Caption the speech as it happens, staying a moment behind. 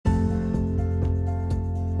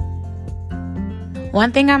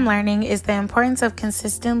One thing I'm learning is the importance of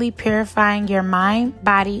consistently purifying your mind,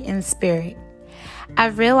 body, and spirit.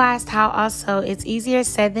 I've realized how also it's easier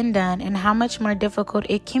said than done and how much more difficult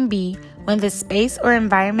it can be when the space or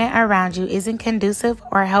environment around you isn't conducive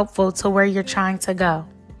or helpful to where you're trying to go.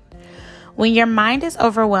 When your mind is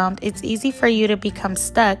overwhelmed, it's easy for you to become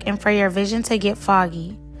stuck and for your vision to get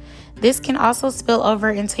foggy. This can also spill over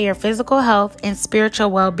into your physical health and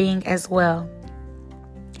spiritual well-being as well.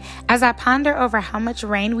 As I ponder over how much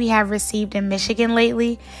rain we have received in Michigan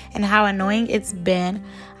lately and how annoying it's been,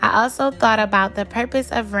 I also thought about the purpose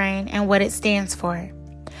of rain and what it stands for.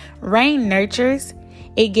 Rain nurtures,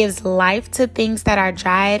 it gives life to things that are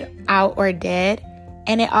dried out or dead,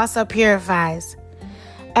 and it also purifies.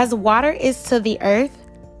 As water is to the earth,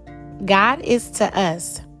 God is to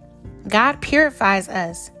us. God purifies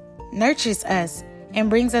us, nurtures us, and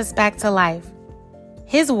brings us back to life.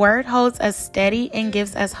 His word holds us steady and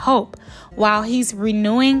gives us hope while He's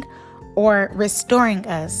renewing or restoring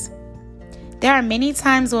us. There are many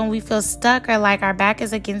times when we feel stuck or like our back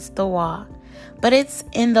is against the wall. But it's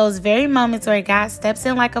in those very moments where God steps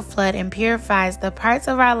in like a flood and purifies the parts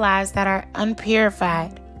of our lives that are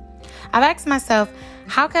unpurified. I've asked myself,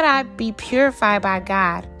 how could I be purified by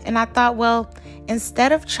God? And I thought, well,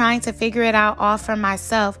 instead of trying to figure it out all for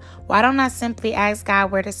myself, why don't I simply ask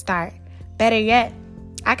God where to start? Better yet,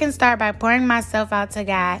 I can start by pouring myself out to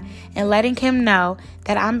God and letting Him know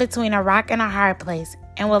that I'm between a rock and a hard place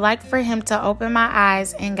and would like for Him to open my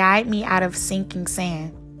eyes and guide me out of sinking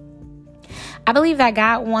sand. I believe that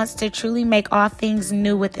God wants to truly make all things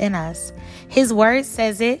new within us. His word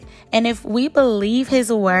says it, and if we believe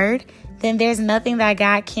His word, then there's nothing that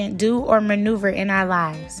God can't do or maneuver in our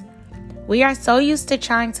lives. We are so used to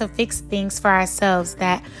trying to fix things for ourselves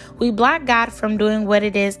that we block God from doing what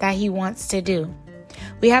it is that He wants to do.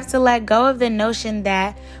 We have to let go of the notion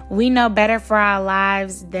that we know better for our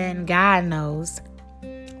lives than God knows.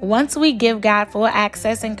 Once we give God full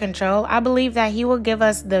access and control, I believe that He will give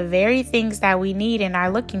us the very things that we need and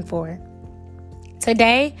are looking for.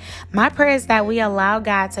 Today, my prayer is that we allow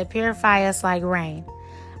God to purify us like rain.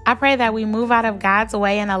 I pray that we move out of God's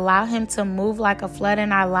way and allow Him to move like a flood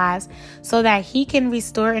in our lives so that He can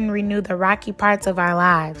restore and renew the rocky parts of our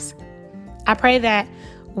lives. I pray that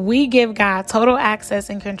we give God total access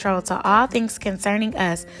and control to all things concerning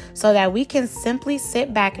us so that we can simply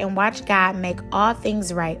sit back and watch God make all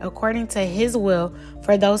things right according to His will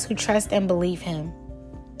for those who trust and believe Him.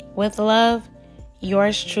 With love,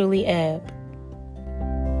 yours truly, Eb.